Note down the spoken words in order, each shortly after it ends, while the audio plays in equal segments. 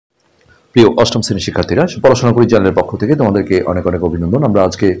প্রিয় অষ্টম শ্রেণীর শিক্ষার্থীরা, পড়াশোনা পরিচালনের পক্ষ থেকে তোমাদেরকে অনেক অনেক অভিনন্দন। আমরা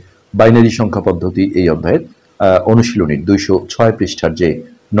আজকে বাইনারি সংখ্যা পদ্ধতি এই অধ্যায়ের অনুশীলনীর 206 পৃষ্ঠার যে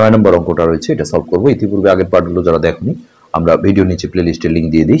 9 নম্বর অঙ্কটা রয়েছে এটা সলভ করবো। ইতিপূর্বে আগের পার্টগুলো যারা দেখনি, আমরা ভিডিও নিচে প্লেলিস্টের লিঙ্ক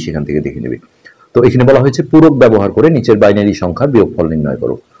দিয়ে দিই, সেখান থেকে দেখে নেবে। তো এখানে বলা হয়েছে পূরক ব্যবহার করে নিচের বাইনারি সংখ্যার বিয়োগফল নির্ণয়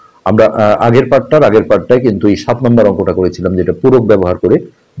করো। আমরা আগের পার্টটায় কিন্তু এই 7 নম্বর অঙ্কটা করেছিলাম, যেটা পূরক ব্যবহার করে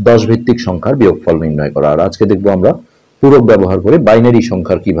 10 ভিত্তিক সংখ্যার বিয়োগফল নির্ণয় করা। আর আজকে দেখবো আমরা পূরক ব্যবহার করে বাইনারি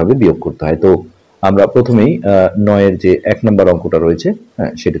সংখ্যার কিভাবে বিয়োগ করতে হয়। তো আমরা প্রথমেই 9 এর যে 1 নম্বর অঙ্কটা রয়েছে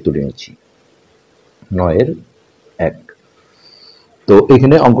সেটা তুলে নিচ্ছি। 9 এর 1। তো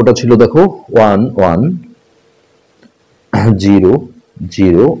এখানে অঙ্কটা ছিল দেখো 1 1 0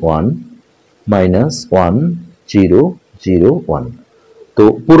 0 1 মাইনাস 1 0 0 1। তো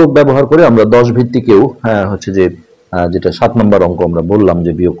পূরক ব্যবহার করে আমরা 10 ভিত্তিকেও হচ্ছে যে যেটা 7 নম্বর অঙ্ক আমরা বললাম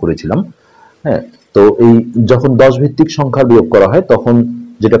যে বিয়োগ করেছিলাম। হ্যাঁ, তো এই যখন 10 ভিত্তিক সংখ্যা বিয়োগ করা হয় তখন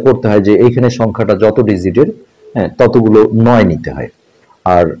যেটা করতে হয় যে এইখানে সংখ্যাটা যত ডিজিটের ততগুলো 9 নিতে হয়।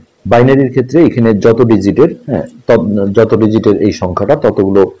 আর বাইনারির ক্ষেত্রে এখানে যত ডিজিটের এই সংখ্যাটা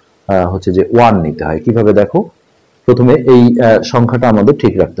ততগুলো হচ্ছে যে 1 নিতে হয়। কিভাবে দেখো, প্রথমে এই সংখ্যাটা আমাদের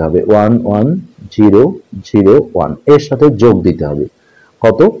ঠিক রাখতে হবে, 1 1 0 0 1 এর সাথে যোগ দিতে হবে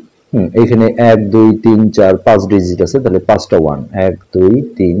কত, এখানে 1 2 3 4 5 ডিজিট আছে, তাহলে 5টা 1, 1 2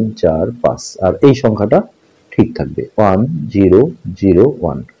 3 4 5, আর এই সংখ্যাটা ঠিক থাকবে 1 0 0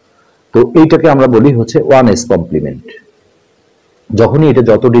 1। তো এইটাকে আমরা বলি হচ্ছে 1s কমপ্লিমেন্ট। যখনই এটা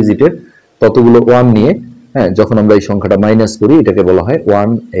যত ডিজিটের ততগুলো 1 নিয়ে যখন আমরা এই সংখ্যাটা মাইনাস করি এটাকে বলা হয়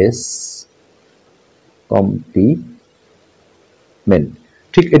 1s কমপ্লিমেন্ট।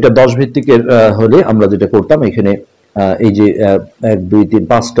 ঠিক এটা 10 ভিত্তিকের হলে আমরা যেটা করতাম, এখানে এই যে 1 2 3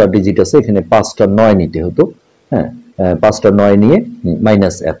 5টা ডিজিট আছে, এখানে 5টা 9 নিতে হতো। 5টা 9 নিয়ে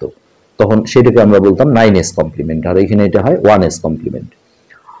মাইনাস এত, তখন সেটাকে আমরা বলতাম 9s কমপ্লিমেন্ট। আর এখানে এটা হয় 1s কমপ্লিমেন্ট।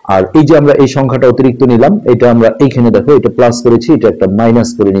 আর এই যে আমরা এই সংখ্যাটা অতিরিক্ত নিলাম, এটা আমরা এইখানে দেখো এটা প্লাস করেছি, এটা একটা মাইনাস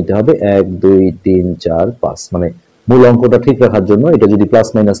করে নিতে হবে, 1 2 3 4 5। মানে মূল অঙ্কটা ঠিক রাখার জন্য এটা যদি প্লাস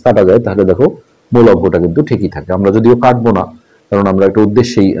মাইনাস কাটা যায় তাহলে দেখো মূল অঙ্কটা কিন্তু ঠিকই থাকে। আমরা যদিও কাটবো না, কারণ আমরা একটা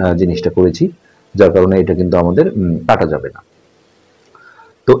উদ্দেশ্যেই জিনিসটা করেছি, যার কারণে এটা কিন্তু আমাদের কাটা যাবে না।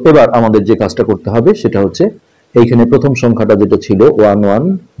 তো এবার আমাদের যে কাজটা করতে হবে সেটা হচ্ছে এইখানে প্রথম সংখ্যাটা যেটা ছিল 1 1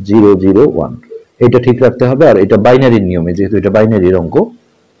 0 0 1, এটা ঠিক রাখতে হবে। আর এটা বাইনারির নিয়মে, যেহেতু এটা বাইনারির অঙ্ক,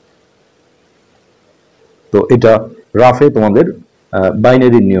 তো এটা রাফে তোমাদের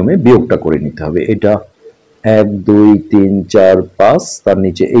বাইনারির নিয়মে বিয়োগটা করে নিতে হবে। এটা 1 2 3 4 5, তার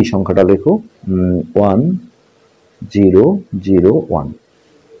নিচে এই সংখ্যাটা লেখো 1 0 0 1।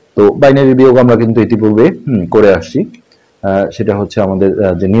 তো বাইনারি বিয়োগ আমরা কিন্তু ইতিপূর্বে করে আসছি। সেটা হচ্ছে আমাদের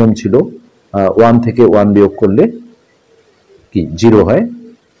যে নিয়ম ছিল, 1 থেকে 1 বিয়োগ করলে কি 0 হয়।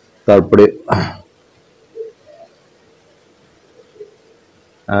 তারপরে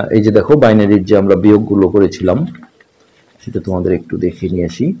এই যে দেখো বাইনারির যে আমরা বিয়োগগুলো করেছিলাম সেটা তোমাদের একটু দেখিয়ে নিয়ে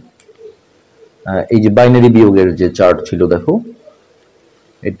আসি। এই যে বাইনারি বিয়োগের যে চার্ট ছিল দেখো,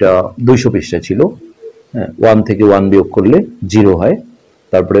 এটা 200 পৃষ্ঠায় ছিল। 1 থেকে 1 বিয়োগ করলে 0 হয়,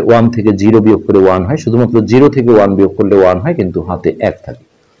 তারপরে 1 থেকে 0 বিয়োগ করে 1 হয়, শুধুমাত্র 0 থেকে 1 বিয়োগ করলে 1 হয়, কিন্তু হাতে 1 থাকে।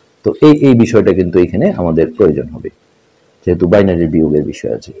 তো এই বিষয়টা কিন্তু এখানে আমাদের প্রয়োজন হবে, যেহেতু বাইনারি বিয়োগের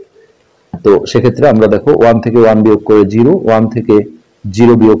বিষয় আছে। তো সেক্ষেত্রে আমরা দেখো 1 থেকে 1 বিয়োগ করে 0, 1 থেকে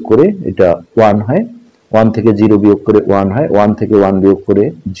 0 বিয়োগ করে এটা 1 হয়, 1 থেকে 0 বিয়োগ করে 1 হয়, 1 থেকে 1 বিয়োগ করে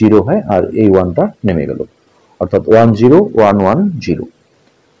 0 হয়, আর এই 1টা নেমে গেল, অর্থাৎ 1 0 1 1 0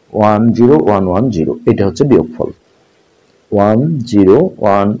 1 0 1 1 0। এটা হচ্ছে বিয়োগফল 1 0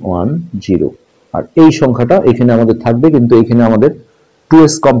 1 1 0। আর এই সংখ্যাটা এখানে আমাদের থাকবে, কিন্তু এখানে আমাদের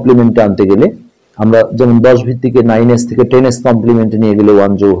 2s কমপ্লিমেন্টে আনতে গেলে আমরা যেমন 10 ভিত্তিকে 9s থেকে 10s কমপ্লিমেন্টে নিয়ে গেলে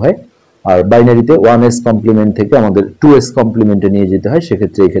 1 যোগ হয়, আর বাইনারিতে 1s কমপ্লিমেন্ট থেকে আমাদের 2s কমপ্লিমেন্টে নিয়ে যেতে হয়,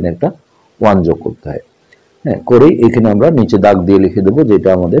 সেক্ষেত্রে এখানে একটা 1 যোগ করতে হয়। করেই এখানে আমরা নিচে দাগ দিয়ে লিখে দেবো যেটা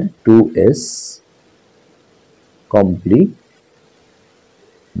আমাদের 2s কমপ্লিমেন্ট।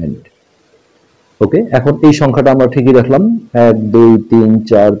 ওকে, এখন এই সংখ্যাটা আমরা ঠিকই রাখলাম, 1 2 3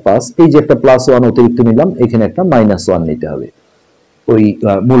 4 5, এই যে একটা +1 অতিরিক্ত নিলাম, এখানে একটা -1 নিতে হবে ওই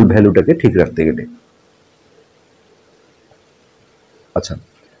মূল ভ্যালুটাকে ঠিক রাখতে গেলে। আচ্ছা,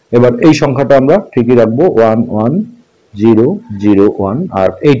 এবার এই সংখ্যাটা আমরা ঠিকই রাখবো 1 1 0 0 1, আর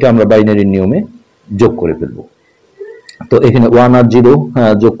এইটা আমরা বাইনারির নিয়মে যোগ করে ফেলবো। তো এখানে 1 আর 0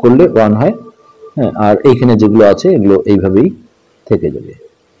 যোগ করলে 1 হয়, আর এইখানে যেগুলো আছে এগুলো এইভাবেই থেকে যাবে,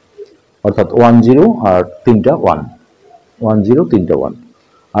 অর্থাৎ 1 0 আর 3টা 1, 1 0 3টা 1।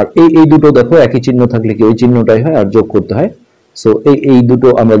 আর এই দুটো দেখো একই চিহ্ন থাকলে কি ওই চিহ্নটাই হয়, আর যোগ করতে হয়। সো এই দুটো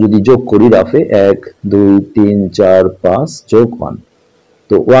আমরা যদি যোগ করি রাফে, 1 2 3 4 5 যোগ 1,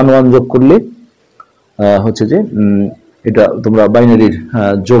 তো 1 1 যোগ করলে হচ্ছে যে এটা তোমরা বাইনারির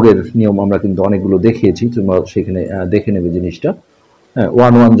যোগের নিয়ম আমরা কিন্তু অনেকগুলো দেখিয়েছি, তোমরা সেখানে দেখে নেবে জিনিসটা। হ্যাঁ,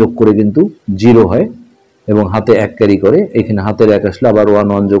 1 1 যোগ করে কিন্তু 0 হয় এবং হাতে 1 ক্যারি করে। এখানে হাতের 1 আসলে আবার 1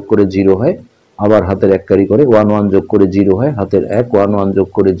 1 যোগ করে 0 হয়, আবার হাতের 1 ক্যারি করে 1 1 যোগ করে 0 হয়, হাতের 1 1 1 যোগ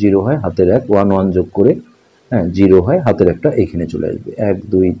করে 0 হয়, হাতের 1 1 1 যোগ করে 0 হয়, হাতের একটা এখানে চলে আসবে। 1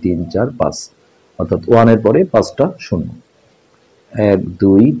 2 3 4 5, অর্থাৎ 1 এর পরে 5টা শূন্য। 1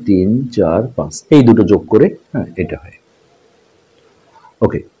 2 3 4 5 এই দুটো যোগ করে এটা হয়।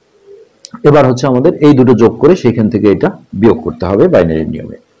 ওকে, এবার হচ্ছে আমাদের এই দুটো যোগ করে সেখান থেকে এটা বিয়োগ করতে হবে বাইনারি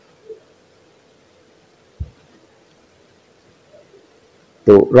নিয়মে।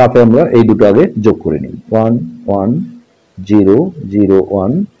 তো রাফে আমরা এই দুটো আগে যোগ করে নিই। 1 1 0 0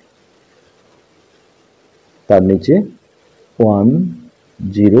 1, তার নিচে 1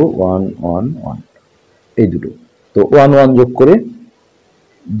 0 1 1 1, এই দুটো। তো 1 1 যোগ করে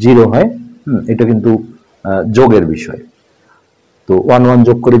 0 হয়। এটা কিন্তু যোগের বিষয়। তো 1 1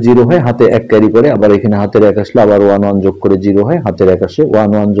 যোগ করে 0 হয়, হাতে 1 ক্যারি করে, আবার এখানে হাতের 1 আসলে আবার 1 1 যোগ করে 0 হয়, হাতের 1 আসে,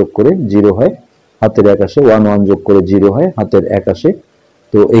 1 1 যোগ করে 0 হয়, হাতের 1 আসে, 1 1 যোগ করে 0 হয়, হাতের 1 আসে।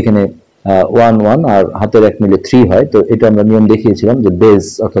 তো এখানে 1 1 আর হাতের 1 মিলে 3 হয়। তো এটা আমরা নিয়ম দেখিয়েছিলাম যে বেজ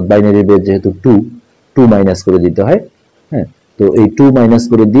অর্থাৎ বাইনারি বেজ যেহেতু 2 মাইনাস করে দিতে হয়। হ্যাঁ, তো এই 2 মাইনাস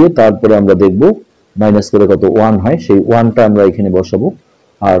করে দিয়ে তারপরে আমরা দেখব মাইনাস করে কত 1 হয়, সেই 1টা আমরা এখানে বসাবো।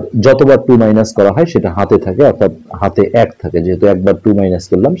 আর যতবার 2 মাইনাস করা হয় সেটা হাতে থাকে, অর্থাৎ হাতে 1 থাকে, যেহেতু একবার 2 মাইনাস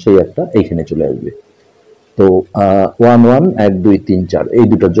করলাম সেই একটা এইখানে চলে আসবে। তো 1 1 1 2 3 4 এই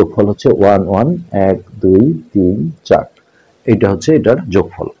দুটোর যোগফল হচ্ছে 1 1 1 2 3 4, এটা হচ্ছে এটার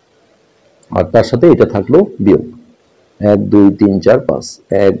যোগফল। আর তার সাথে এটা থাকলো বিয়োগ 1 2 3 4 5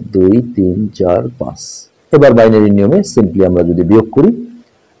 1 2 3 4 5। এবার বাইনারি নিয়মে সিম্পলি আমরা যদি বিয়োগ করি,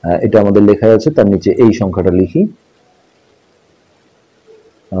 এটা আমাদের লেখা আছে, তার নিচে এই সংখ্যাটা লিখি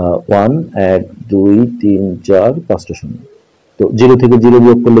 1 1 2 3 4 5টা শূন্য। তো 0 থেকে 0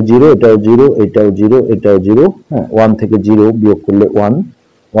 বিয়োগ করলে 0, এটাও 0, এটাও 0, এটাও 0। হ্যাঁ, 1 থেকে 0 বিয়োগ করলে 1,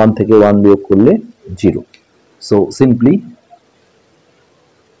 1 থেকে 1 বিয়োগ করলে 0। সো সিম্পলি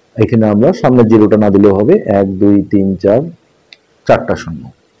এখানে আমরা সামনে 0টা না দিলেও হবে, 1 2 3 4 4টা শূন্য।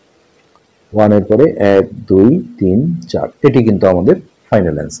 1 এর পরে 1 2 3 4, এটি কিন্তু আমাদের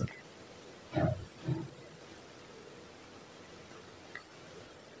ফাইনাল অ্যান্সার।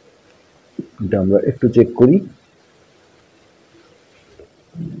 এটা আমরা একটু চেক করি।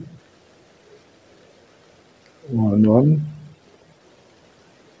 1 1,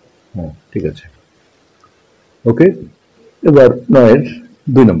 হ্যাঁ ঠিক আছে। ওকে, এবার 9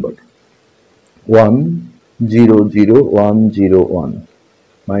 2 নম্বর 1 0 0 1 0 1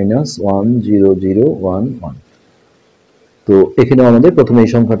 মাইনাস 1 0 0 1 1। তো এখানে আমাদের প্রথমে এই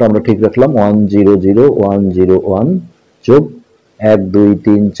সংখ্যাটা আমরা ঠিক রাখলাম 1 0 0 1 0 1 যোগ 1 2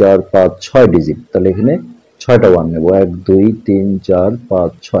 3 4 5 6 ডিজিট, তাহলে এখানে 6টা 1 নেব, 1 2 3 4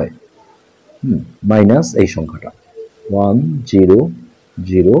 5 6, মাইনাস এই সংখ্যাটা 1 0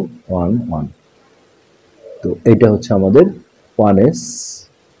 0 1 1। তো এটা হচ্ছে আমাদের 1s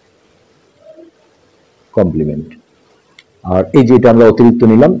কমপ্লিমেন্ট। আর এই যে এটা আমরা অতিরিক্ত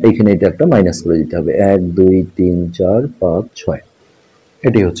নিলাম, এইখানে এটা একটা মাইনাস করে দিতে হবে, 1 2 3 4 5 6,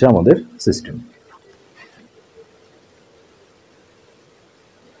 এটাই হচ্ছে আমাদের সিস্টেম।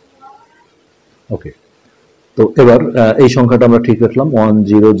 ওকে, তো এবার এই সংখ্যাটা আমরা ঠিক রাখলাম 1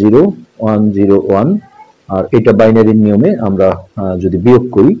 0 0 1 0 1, আর এটা বাইনারি নিয়মে আমরা যদি বিয়োগ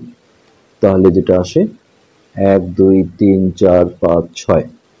করি তাহলে যেটা আসে 1 2 3 4 5 6,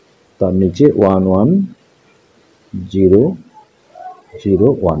 তার নিচে 1 1 0 0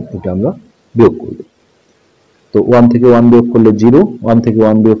 1, এটা আমরা বিয়োগ করব। তো 1 থেকে 1 বিয়োগ করলে 0, 1 থেকে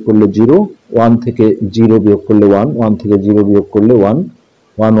 1 বিয়োগ করলে 0, 1 থেকে 0 বিয়োগ করলে 1, 1 থেকে 0 বিয়োগ করলে 1,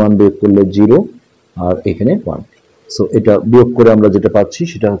 1 1 বিয়োগ করলে 0, আর এখানে 1। সো এটা বিয়োগ করে আমরা যেটা পাচ্ছি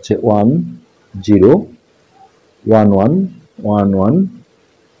সেটা হচ্ছে 1 0 1 1 1 1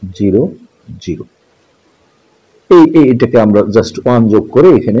 0 0। এটাকে আমরা জাস্ট 1 যোগ করে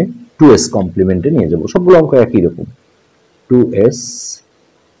এখানে 2s কমপ্লিমেন্টে নিয়ে যাব। সবগুলো অঙ্ক একই রকম, 2s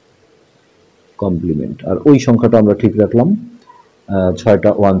কমপ্লিমেন্ট। আর ওই সংখ্যাটা আমরা ঠিক রাখলাম,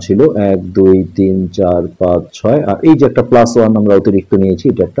 6টা 1 ছিল, 1 2 3 4 5 6, আর এই যে একটা প্লাস 1 আমরা অতিরিক্ত নিয়েছি,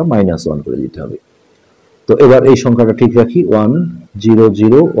 এটা একটা মাইনাস 1 করে দিতে হবে। তো এবার এই সংখ্যাটা ঠিক রাখি 1 0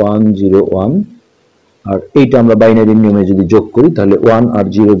 0 1 0 1, আর এইটা আমরা বাইনারি নিয়মে যদি যোগ করি তাহলে 1 আর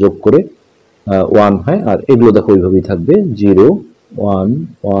 0 যোগ করে 1 হয়, আর এগুলো দেখো ওইভাবেই থাকবে 0 1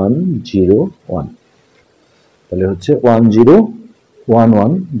 1 0 1, তাহলে হচ্ছে 1 0 1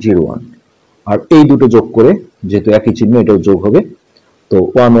 1 0 1। আর এই দুটো যোগ করে, যেহেতু একই চিহ্ন এটাও যোগ হবে, তো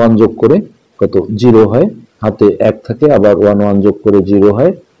 1 1 যোগ করে কত 0 হয়, হাতে 1 থাকে, আবার 1 1 যোগ করে 0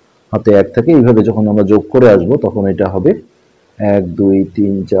 হয়, হাতে 1 থাকে। এইভাবে যখন আমরা যোগ করে আসব তখন এটা হবে 1 2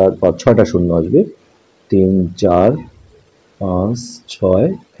 3 4 5 6টা শূন্য আসবে, 3 4 5 6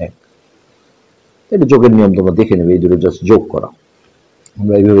 1। এটা যোগের নিয়ম তোমরা দেখে নেবে, এই দুটো জাস্ট যোগ করা।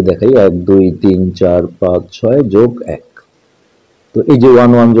 আমরা এইভাবে দেখাই 1 2 3 4 5 6 যোগ 1। তো এই যে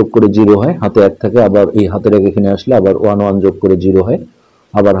 1 1 যোগ করে 0 হয়, হাতে 1 থাকে, আবার এই হাতের 1 এখানে আসলে আবার 1 1 যোগ করে 0 হয়,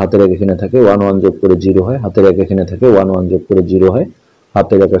 আবার হাতের 1 এখানে থাকে 1 1 যোগ করে 0 হয়, হাতের 1 এখানে থাকে 1 1 যোগ করে 0 হয়,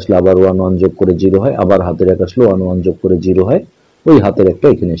 হাতের 1 আসলে আবার 1 1 যোগ করে 0 হয়, আবার হাতের 1 আসলে 1 1 যোগ করে 0 হয়, ওই হাতের 1টা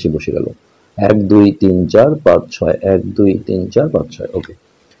এখানে এসে বসে গেল। 1 2 3 4 5 6 1 2 3 4 5 6। ওকে,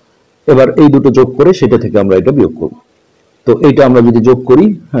 এবার এই দুটো যোগ করে সেটা থেকে আমরা এটা বিয়োগ করব। তো এইটা আমরা যদি যোগ করি,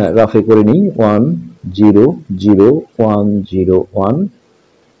 হ্যাঁ রাফে করে নিই, 1 0 0 1 0 1,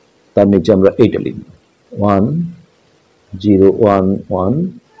 তার নিচে আমরা এইটা লিখব 1 0 1 1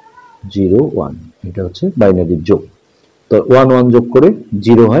 0 1। এটা হচ্ছে বাইনারির যোগ। তো 1 1 যোগ করে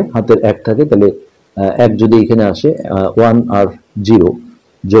 0 হয়, হাতের 1 থাকে, তাহলে 1 যদি এখানে আসে 1 আর 0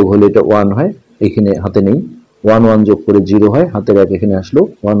 যোগ হলে এটা 1 হয়, এখানে হাতে নেই। 1 1 যোগ করে 0 হয়, হাতের 1 এখানে আসলো,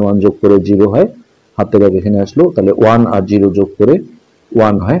 1 1 যোগ করে 0 হয়, হাতের 1 এখানে আসলো, তাহলে 1 আর 0 যোগ করে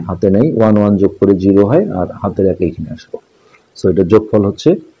 1 হয়, হাতে নেই। 1 1 যোগ করে 0 হয়, আর হাতের 1 এখানে আসলো। সো এটা যোগফল হচ্ছে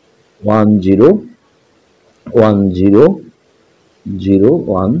 1 0 1 0 0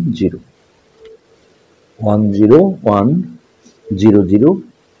 1 0 1 0 1 0 0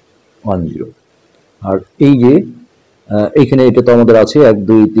 1 0। আর এই যে এইখানে এটা তো আমাদের আছে 1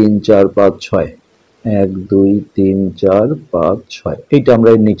 2 3 4 5 6, 1 2 3 4 5 6, এইটা আমরা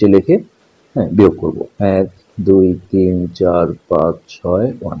এর নিচে লিখে হ্যাঁ বিয়োগ করব। 1 2 3 4 5 6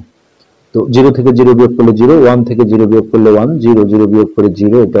 1। তো 0 থেকে 0 বিয়োগ করলে 0, 1 থেকে 0 বিয়োগ করলে 1, 0 0 বিয়োগ করে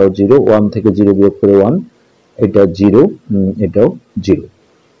 0, এটাও 0, 1 থেকে 0 বিয়োগ করে 1, এটা 0, এটাও 0।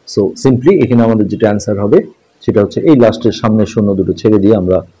 সো সিম্পলি এখানে আমাদের যেটা অ্যান্সার হবে সেটা হচ্ছে এই লাস্টের সামনের শূন্য দুটো ছেড়ে দিয়ে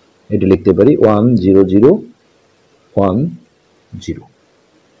আমরা এটা লিখতে পারি 1 0 0 1 0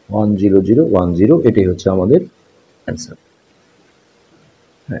 1 0 0 1 0। এটাই হচ্ছে আমাদের অ্যান্সার।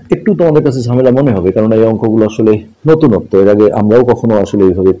 হ্যাঁ, একটু তোমাদের কাছে ঝামেলা মনে হবে, কারণ এই অঙ্কগুলো আসলে নতুনত্ব, এর আগে আমরাও কখনো আসলে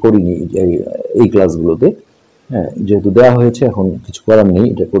এইভাবে করিনি এই ক্লাসগুলোতে। হ্যাঁ, যেহেতু দেওয়া হয়েছে এখন কিছু করার নেই,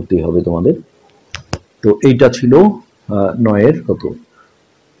 এটা করতেই হবে তোমাদের। তো এইটা ছিল 9-এর কত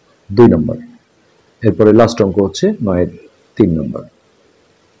 2 নম্বর। এরপরে লাস্ট অঙ্ক হচ্ছে 9-এর 3 নম্বর।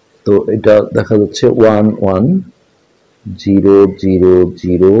 তো এটা দেখা যাচ্ছে 1 1 0 0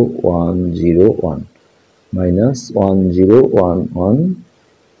 0 1 0 1 মাইনাস 1 0 1 1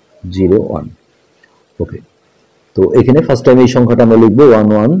 0 1। ওকে, তো এখানে ফার্স্ট টাইম এই সংখ্যাটা আমরা লিখবো 1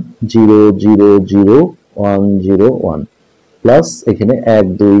 1 0 0 0 1 0 1 প্লাস এখানে 1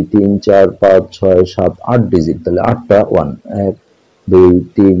 2 3 4 5 6 7 8 ডিজিট, তাহলে 8টা 1, 1 2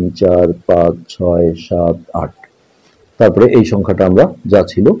 3 4 5 6 7 8। তারপরে এই সংখ্যাটা আমরা যা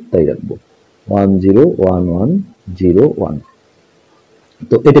ছিল তাই রাখবো 1 0 1 1 0 1।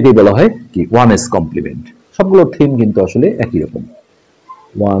 তো এটাকেই বলা হয় কি 1s কমপ্লিমেন্ট। সবগুলোর থিম কিন্তু আসলে একই রকম,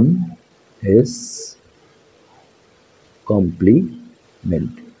 1s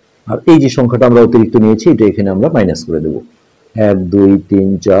কমপ্লিমেন্ট। আর এই যে সংখ্যাটা আমরা অতিরিক্ত নিয়েছি এটা এখানে আমরা মাইনাস করে দেব, 1 2 3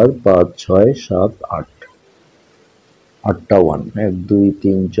 4 5 6 7 8, 8টা 1, 1 2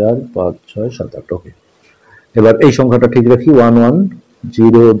 3 4 5 6 7 8। ওকে, এবার এই সংখ্যাটা ঠিক রাখি 1 1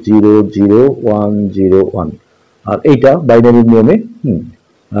 0 0 0 1 0 1। আর এইটা বাইনারি নিয়মে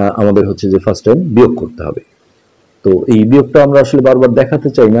আমাদের হচ্ছে যে ফার্স্ট টাইম বিয়োগ করতে হবে। তো এই বিয়োগটা আমরা আসলে বারবার দেখাতে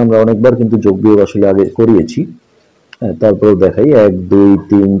চাই না, আমরা অনেকবার কিন্তু যোগ বিয়োগ আসলে আগে করিয়েছি। হ্যাঁ, তারপরে দেখাই 1 2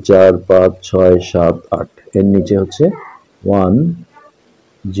 3 4 5 6 7 8, এর নিচে হচ্ছে 1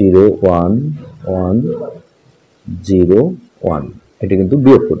 0 1 1 0 1। এটা কিন্তু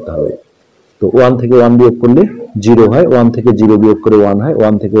বিয়োগ করতে হবে। তো 1 থেকে 1 বিয়োগ করলে 0 হয়, 1 থেকে 0 বিয়োগ করে 1 হয়,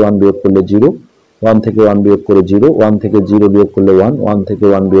 1 থেকে 1 বিয়োগ করলে 0, 1 থেকে 1 বিয়োগ করে 0, 1 থেকে 0 বিয়োগ করলে 1, 1 থেকে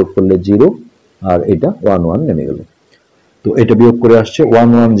 1 বিয়োগ করলে 0, আর এটা 1 1 নেমে গেল। তো এটা বিয়োগ করে আসছে 1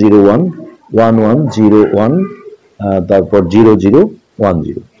 1 0 1 1 1 0 1, তারপর 0 0 1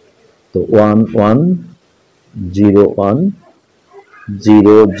 0। তো 1 1 0 1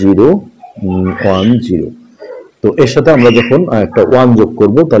 0 0 1 0। তো এর সাথে আমরা যখন একটা 1 যোগ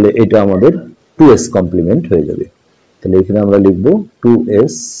করব তাহলে এটা আমাদের 2s কমপ্লিমেন্ট হয়ে যাবে। তাহলে এখানে আমরা লিখব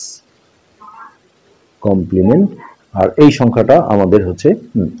 2s কমপ্লিমেন্ট। আর এই সংখ্যাটা আমাদের হচ্ছে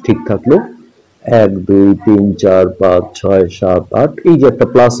ঠিক থাকলো 1 2 3 4 5 6 7 8, এই যে একটা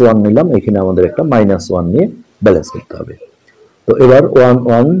প্লাস 1 নিলাম, এখানে আমাদের একটা মাইনাস 1 নিয়ে ব্যালেন্স করতে হবে। তো এবার 1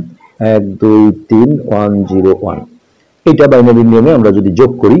 1 1 2 3 1 0 1, এইটা বাইনারি নিয়মে আমরা যদি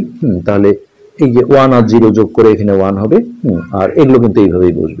যোগ করি তাহলে এই যে 1 আর 0 যোগ করে এখানে 1 হবে, আর এগুলো কিন্তু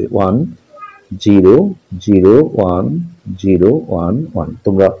এইভাবেই বসবে 1 0 0 1 0 1 1।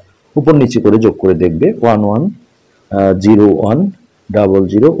 তোমরা উপর নিচে করে যোগ করে দেখবে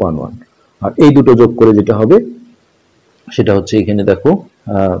 11010011। আর এই দুটো যোগ করে যেটা হবে সেটা হচ্ছে এখানে দেখো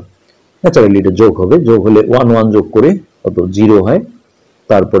ন্যাচারালি এটা যোগ হবে, যোগ হলে 11 যোগ করে কত 0 হয়,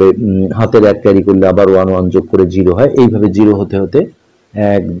 তারপরে হাতের 1 ক্যারি করলে আবার 11 যোগ করে 0 হয়, এইভাবে 0 হতে হতে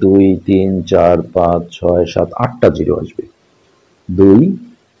 1 2 3 4 5 6 7 8টা 0 আসবে। 2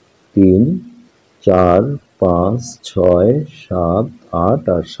 3 4 5 6 7 8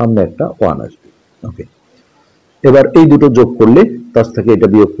 আর সামনে একটা 1 আসবে। ওকে, এবার এই দুটো যোগ করলে তার থেকে এটা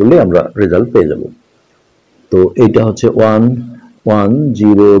বিয়োগ করলে আমরা রেজাল্ট পেয়ে যাব। তো এইটা হচ্ছে 1 1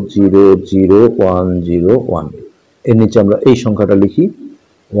 0 0 0 1 0 1। এর নিচে আমরা এই সংখ্যাটা লিখি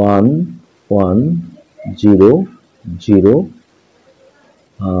 1 1 0 0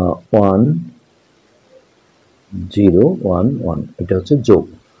 1 0 1 1। এটা হচ্ছে যোগ।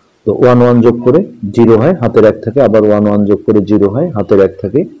 তো 1 1 যোগ করে 0 হয়, হাতের 1 থাকে, আবার 1 1 যোগ করে 0 হয়, হাতের 1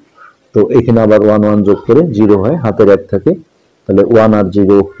 থাকে। তো এখানে আবার 1 1 যোগ করে 0 হয়, হাতের 1 থাকে, তাহলে 1 আর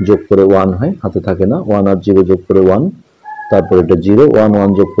 0 যোগ করে 1 হয়, হাতে থাকে না, 1 আর 0 যোগ করে 1, তারপর এটা 0 1 1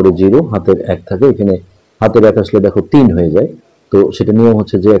 যোগ করে 0, হাতের 1 থাকে, এখানে হাতের 1 আসলে দেখো 3 হয়ে যায়। তো সেটা নিয়ম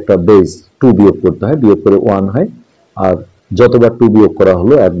হচ্ছে যে একটা বেস 2 বিয়োগ করতে হয়, বিয়োগ করে 1 হয়, আর যতবার 2 বিয়োগ করা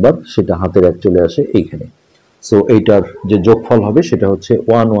হলো একবার সেটা হাতের 1 চলে আসে এইখানে। সো এইটার যে যোগফল হবে সেটা হচ্ছে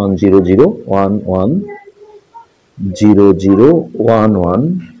 1 1 0 0 1 1 0 0 1 1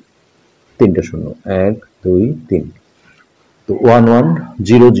 তিনটা শূন্য 1 2 3। তো 1 1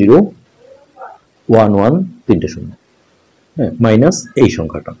 0 0 1 1 তিনটা শূন্য, হ্যাঁ, মাইনাস এই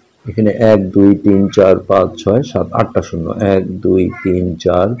সংখ্যাটা এখানে 1 2 3 4 5 6 7 8টা শূন্য 1 2 3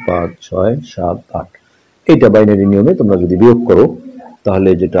 4 5 6 7 8। এটা বাইনারি নিয়মে তোমরা যদি বিয়োগ করো তাহলে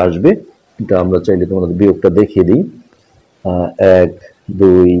যেটা আসবে, এটা আমরা চাইলে তোমাদের বিয়োগটা দেখিয়ে দিই। 1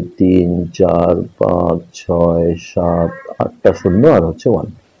 2 3 4 5 6 7 8টা শূন্য আর হচ্ছে 1।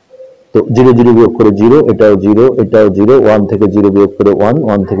 তো 0 0 বিয়োগ করে 0, এটাও 0 এটাও 0, 1 থেকে 0 বিয়োগ করে 1,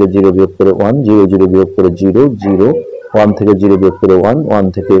 1 থেকে 0 বিয়োগ করে 1, 0 0 বিয়োগ করে 0 0, 1 থেকে 0 বিয়োগ করে 1, 1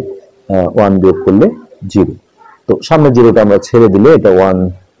 থেকে 1 বিয়োগ করলে 0। তো সামনে 0টা আমরা ছেড়ে দিলে এটা 1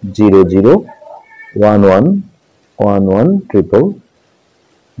 0 0 1 1 1 1 ট্রিপল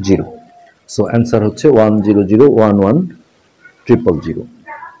 0। সো অ্যান্সার হচ্ছে 1 0 0 1 1 ট্রিপল 0।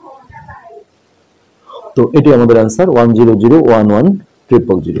 তো এটি আমাদের অ্যান্সার 1 0 0 1 1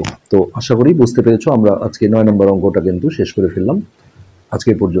 ট্রিপল 0। তো আশা করি বুঝতে পেরেছো। আমরা আজকে 9 নম্বর অঙ্কটা কিন্তু শেষ করে ফেললাম।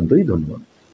 আজকে পর্যন্তই, ধন্যবাদ।